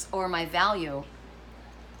standards or my value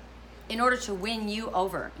in order to win you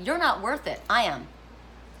over. You're not worth it. I am.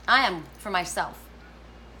 I am for myself.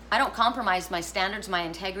 I don't compromise my standards, my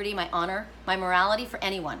integrity, my honor, my morality for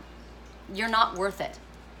anyone. You're not worth it.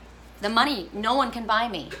 The money, no one can buy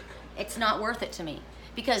me. It's not worth it to me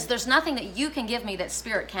because there's nothing that you can give me that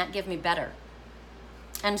spirit can't give me better.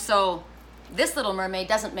 And so this little mermaid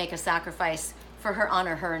doesn't make a sacrifice for her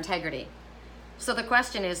honor, her integrity. So the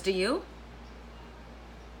question is, do you?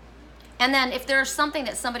 And then if there's something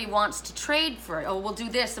that somebody wants to trade for, oh, we'll do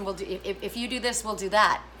this and we'll do, if you do this, we'll do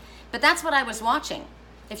that. But that's what I was watching.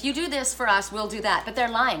 If you do this for us, we'll do that. But they're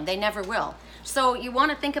lying. They never will. So you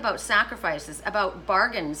want to think about sacrifices, about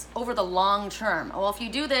bargains over the long term. Well, if you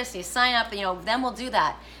do this, you sign up, then we'll do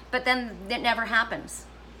that. But then it never happens.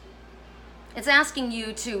 It's asking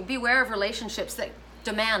you to beware of relationships that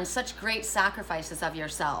demand such great sacrifices of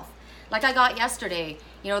yourself. Like I got yesterday,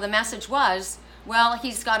 the message was, well,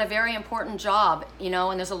 he's got a very important job,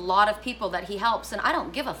 and there's a lot of people that he helps. And I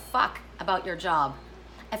don't give a fuck about your job.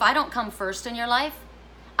 If I don't come first in your life,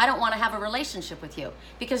 I don't want to have a relationship with you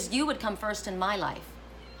because you would come first in my life.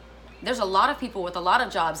 There's a lot of people with a lot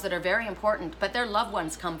of jobs that are very important, but their loved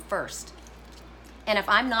ones come first. And if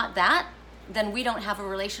I'm not that, then we don't have a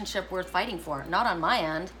relationship worth fighting for. Not on my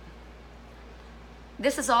end.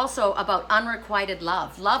 This is also about unrequited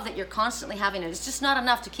love. Love that you're constantly having. It's just not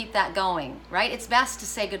enough to keep that going, right? It's best to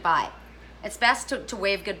say goodbye. It's best to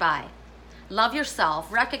wave goodbye. Love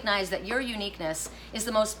yourself. Recognize that your uniqueness is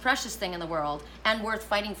the most precious thing in the world and worth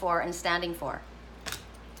fighting for and standing for.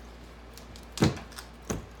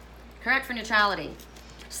 Correct for neutrality.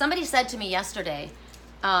 Somebody said to me yesterday,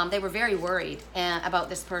 they were very worried about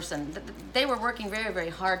this person. They were working very, very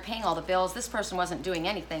hard, paying all the bills. This person wasn't doing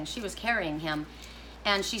anything. She was carrying him.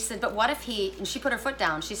 And she said, but what if and she put her foot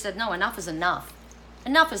down. She said, no, enough is enough.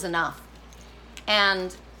 Enough is enough.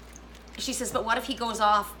 And she says, but what if he goes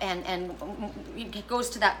off and goes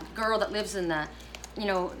to that girl that lives in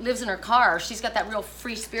lives in her car. She's got that real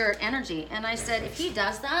free spirit energy. And I said, if he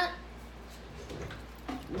does that,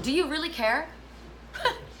 do you really care?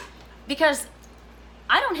 Because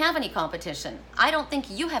I don't have any competition. I don't think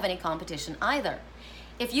you have any competition either.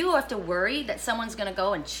 If you have to worry that someone's going to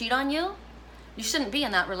go and cheat on you, you shouldn't be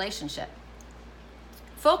in that relationship.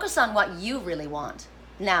 Focus on what you really want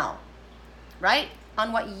now, right?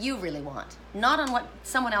 On what you really want, not on what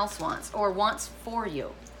someone else wants or wants for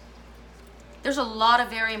you. There's a lot of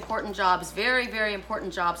very important jobs, very, very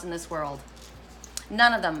important jobs in this world.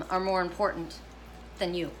 None of them are more important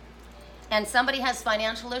than you. And somebody has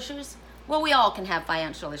financial issues, well, we all can have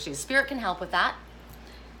financial issues. Spirit can help with that.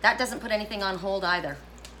 That doesn't put anything on hold either.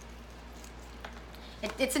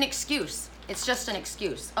 It's an excuse. It's just an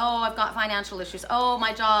excuse. Oh, I've got financial issues. Oh,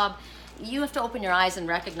 my job. You have to open your eyes and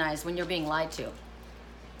recognize when you're being lied to.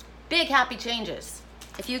 Big happy changes.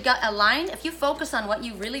 If you got a line, if you focus on what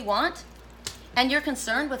you really want and you're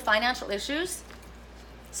concerned with financial issues,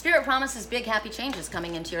 Spirit promises big happy changes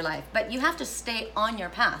coming into your life. But you have to stay on your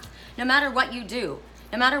path. No matter what you do,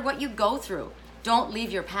 no matter what you go through, don't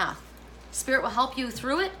leave your path. Spirit will help you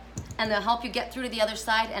through it, and they'll help you get through to the other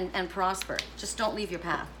side and prosper. Just don't leave your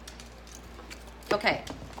path. Okay.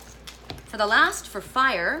 For the last, for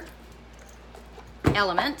fire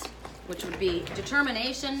element, which would be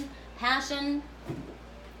determination, passion,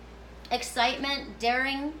 excitement,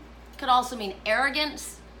 daring. Could also mean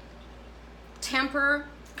arrogance, temper,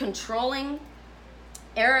 controlling,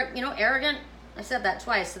 arrogant. I said that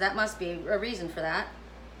twice, so that must be a reason for that.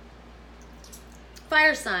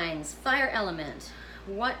 Fire signs, fire element.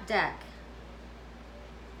 What deck?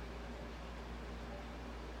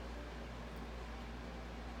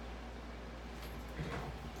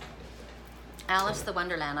 Alice the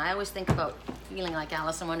Wonderland. I always think about feeling like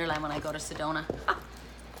Alice in Wonderland when I go to Sedona.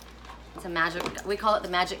 It's a magic, we call it the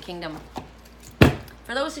Magic Kingdom.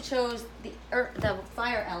 For those who chose the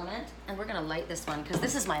fire element, and we're gonna light this one because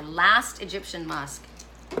this is my last Egyptian musk.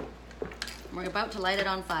 We're about to light it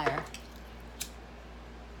on fire.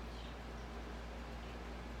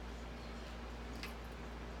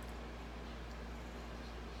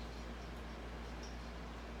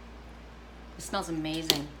 It smells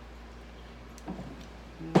amazing.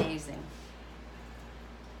 Amazing.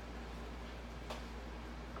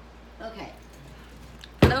 Okay.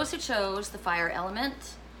 For those who chose the fire element,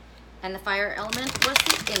 and the fire element was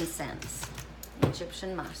the incense, the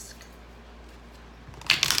Egyptian musk.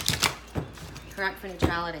 Correct for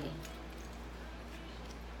neutrality.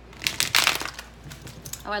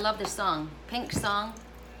 Oh, I love this song. Pink song.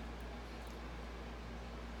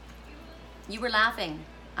 You were laughing.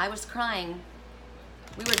 I was crying.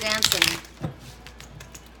 We were dancing.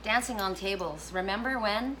 Dancing on tables. Remember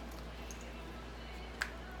when?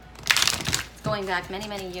 It's going back many,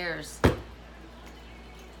 many years.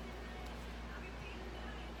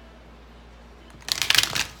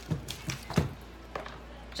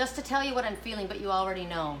 Just to tell you what I'm feeling, but you already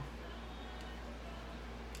know.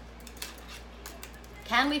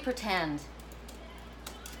 Can we pretend?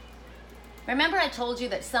 Remember I told you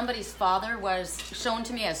that somebody's father was shown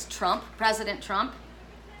to me as Trump, President Trump,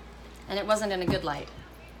 and it wasn't in a good light.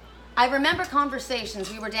 I remember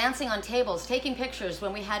conversations, we were dancing on tables, taking pictures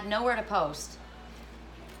when we had nowhere to post.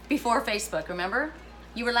 Before Facebook, remember?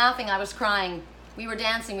 You were laughing, I was crying. We were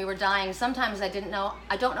dancing, we were dying. Sometimes I don't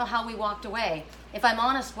know how we walked away. If I'm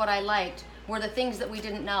honest, what I liked were the things that we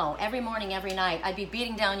didn't know. Every morning, every night, I'd be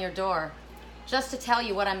beating down your door just to tell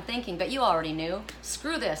you what I'm thinking, but you already knew.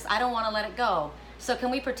 Screw this, I don't want to let it go. So can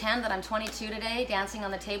we pretend that I'm 22 today, dancing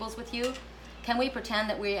on the tables with you? Can we pretend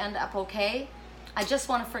that we end up okay? I just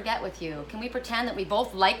want to forget with you. Can we pretend that we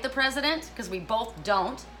both like the president? Because we both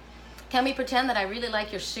don't. Can we pretend that I really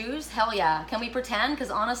like your shoes? Hell yeah. Can we pretend?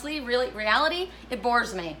 Because honestly, reality, it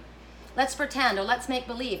bores me. Let's pretend, or let's make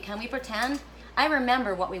believe. Can we pretend? I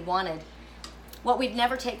remember what we wanted, what we'd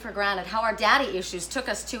never take for granted, how our daddy issues took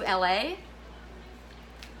us to LA.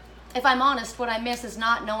 If I'm honest, what I miss is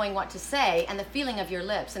not knowing what to say and the feeling of your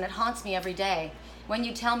lips, and it haunts me every day when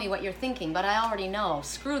you tell me what you're thinking, but I already know.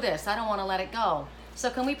 Screw this, I don't want to let it go. So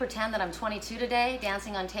can we pretend that I'm 22 today,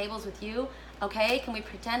 dancing on tables with you? Okay, can we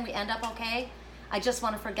pretend we end up okay? I just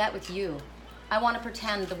want to forget with you. I want to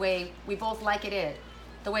pretend the way we both like it,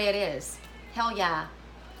 the way it is. Hell yeah.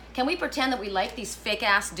 Can we pretend that we like these fake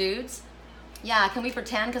ass dudes? Yeah, can we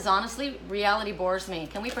pretend? Because honestly, reality bores me.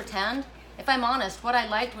 Can we pretend? If I'm honest, what I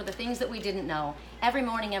liked were the things that we didn't know. Every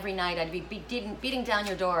morning, every night, I'd be beating down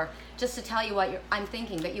your door just to tell you what I'm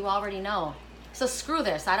thinking, but you already know. So screw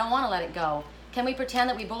this, I don't want to let it go. Can we pretend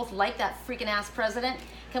that we both like that freaking ass president?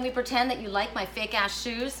 Can we pretend that you like my fake ass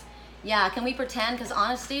shoes? Yeah, can we pretend? Because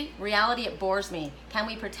honesty, reality, it bores me. Can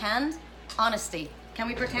we pretend? Honesty. Can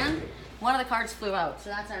we pretend? One of the cards flew out, so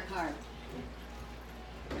that's our card.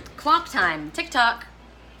 Clock time. Tick-tock.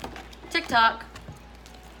 Tick-tock.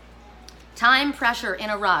 Time, pressure, in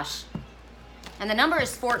a rush. And the number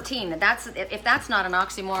is 14. If that's not an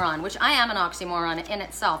oxymoron, which I am an oxymoron in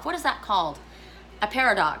itself. What is that called? A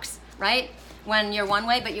paradox, right? When you're one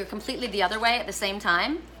way, but you're completely the other way at the same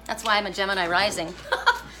time. That's why I'm a Gemini rising.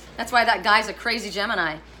 That's why that guy's a crazy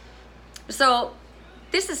Gemini. So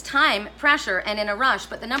this is time, pressure, and in a rush,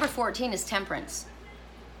 but the number 14 is temperance.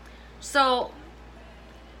 So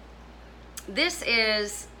this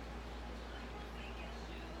is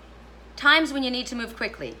times when you need to move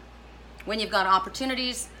quickly, when you've got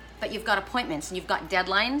opportunities, but you've got appointments and you've got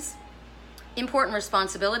deadlines, important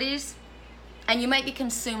responsibilities, and you might be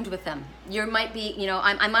consumed with them. You might be, you know,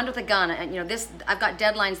 I'm under the gun, and you know, I've got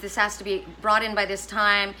deadlines, this has to be brought in by this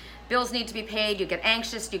time, bills need to be paid, you get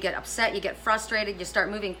anxious, you get upset, you get frustrated, you start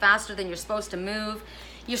moving faster than you're supposed to move,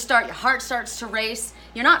 your heart starts to race,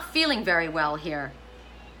 you're not feeling very well here.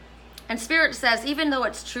 And Spirit says, even though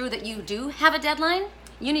it's true that you do have a deadline,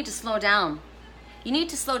 you need to slow down. You need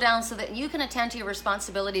to slow down so that you can attend to your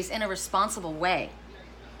responsibilities in a responsible way.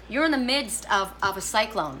 You're in the midst of a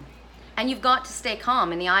cyclone, and you've got to stay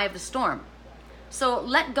calm in the eye of the storm. So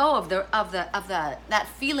let go of that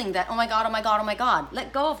feeling that, oh my God, oh my God, oh my God.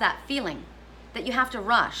 Let go of that feeling that you have to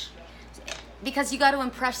rush because you got to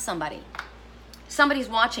impress somebody. Somebody's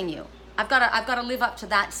watching you. I've got to live up to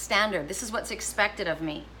that standard. This is what's expected of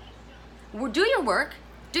me. Do your work.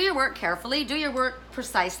 Do your work carefully. Do your work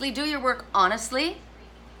precisely. Do your work honestly.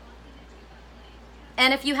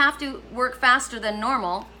 And if you have to work faster than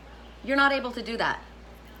normal, you're not able to do that.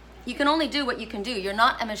 You can only do what you can do. You're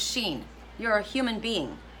not a machine. You're a human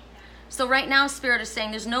being. So right now, Spirit is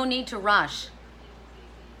saying there's no need to rush.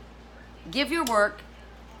 Give your work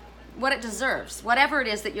what it deserves, whatever it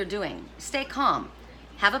is that you're doing. Stay calm.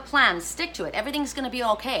 Have a plan. Stick to it. Everything's going to be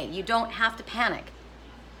okay. You don't have to panic.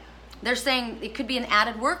 They're saying it could be an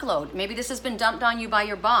added workload. Maybe this has been dumped on you by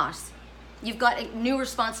your boss. You've got new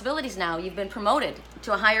responsibilities now. You've been promoted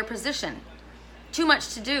to a higher position. Too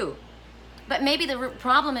much to do. But maybe the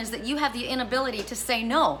problem is that you have the inability to say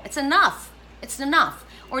no. It's enough. It's enough.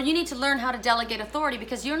 Or you need to learn how to delegate authority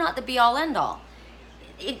because you're not the be-all, end-all.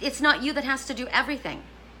 It's not you that has to do everything.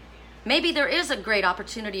 Maybe there is a great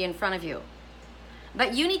opportunity in front of you.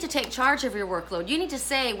 But you need to take charge of your workload. You need to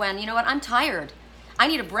say when, you know what, I'm tired. I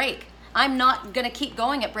need a break. I'm not going to keep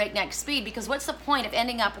going at breakneck speed because what's the point of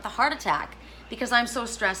ending up with a heart attack because I'm so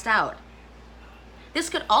stressed out? This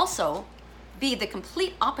could also be the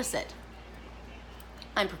complete opposite.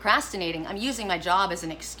 I'm procrastinating. I'm using my job as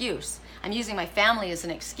an excuse. I'm using my family as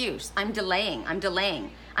an excuse. I'm delaying.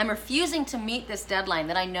 I'm refusing to meet this deadline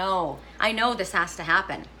that I know this has to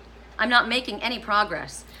happen. I'm not making any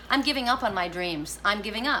progress. I'm giving up on my dreams. I'm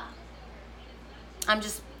giving up. I'm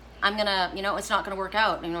gonna, you know, it's not gonna work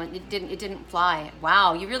out. You know, it didn't fly.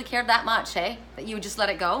 Wow, you really cared that much, hey? That you would just let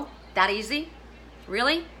it go? That easy?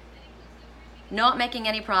 Really? Not making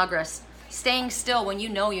any progress. Staying still when you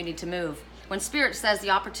know you need to move. When Spirit says the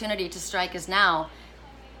opportunity to strike is now,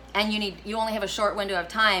 and you only have a short window of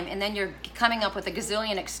time, and then you're coming up with a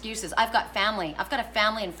gazillion excuses. I've got family. I've got a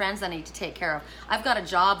family and friends I need to take care of. I've got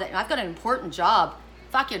an important job.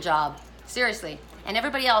 Fuck your job. Seriously. And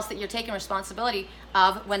everybody else that you're taking responsibility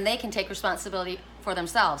of when they can take responsibility for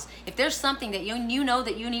themselves. If there's something that you know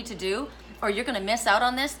that you need to do, or you're going to miss out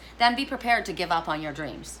on this, then be prepared to give up on your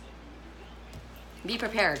dreams. Be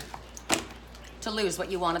prepared to lose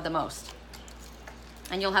what you wanted the most.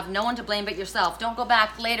 And you'll have no one to blame but yourself. Don't go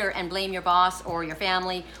back later and blame your boss or your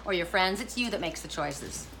family or your friends. It's you that makes the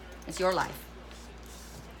choices. It's your life.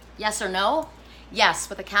 Yes or no? Yes,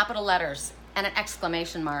 with the capital letters and an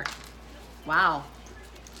exclamation mark. Wow.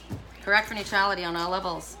 Correct for neutrality on all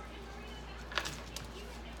levels.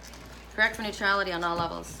 Correct for neutrality on all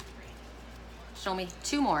levels. Show me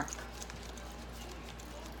two more.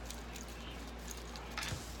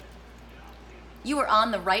 You are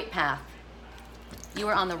on the right path. You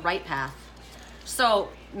are on the right path. So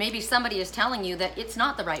maybe somebody is telling you that it's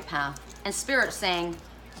not the right path. And Spirit's saying,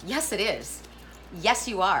 yes, it is. Yes,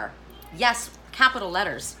 you are. Yes, capital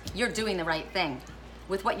letters. You're doing the right thing.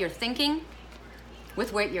 With what you're thinking,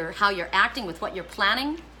 with how you're acting, with what you're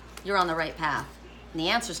planning, you're on the right path. And the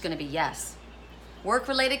answer is going to be yes.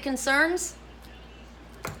 Work-related concerns,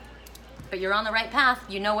 but you're on the right path.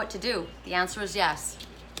 You know what to do. The answer is yes.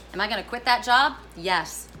 Am I going to quit that job?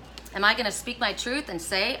 Yes. Am I going to speak my truth and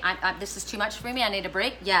say, this is too much for me, I need a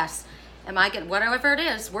break? Yes. Am I going, whatever it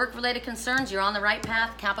is, work-related concerns, you're on the right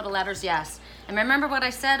path, capital letters, yes. And remember what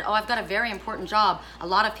I said? Oh, I've got a very important job. A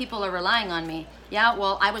lot of people are relying on me. Yeah,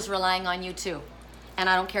 well, I was relying on you too. And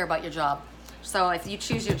I don't care about your job. So if you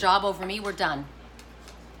choose your job over me, we're done.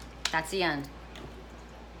 That's the end.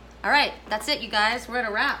 All right, that's it, you guys. We're at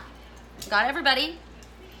a wrap. Got everybody.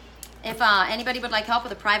 If anybody would like help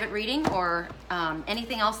with a private reading or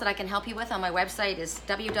anything else that I can help you with, on my website is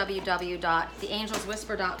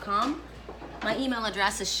www.theangelswhisper.com. My email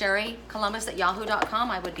address is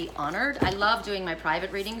sherrycolumbus@yahoo.com. I would be honored. I love doing my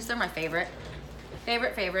private readings. They're my favorite.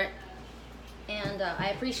 And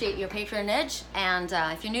I appreciate your patronage. And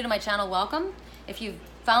if you're new to my channel, welcome. If you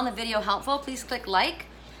found the video helpful, please click like.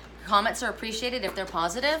 Comments are appreciated if they're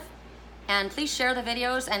positive. And please share the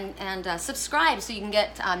videos and subscribe so you can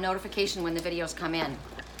get notification when the videos come in.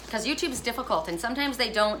 because YouTube is difficult, and sometimes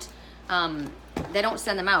they don't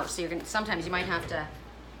send them out. So sometimes you might have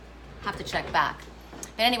to check back.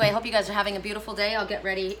 But anyway, I hope you guys are having a beautiful day. I'll get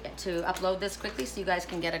ready to upload this quickly so you guys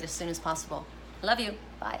can get it as soon as possible. I love you.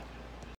 Bye.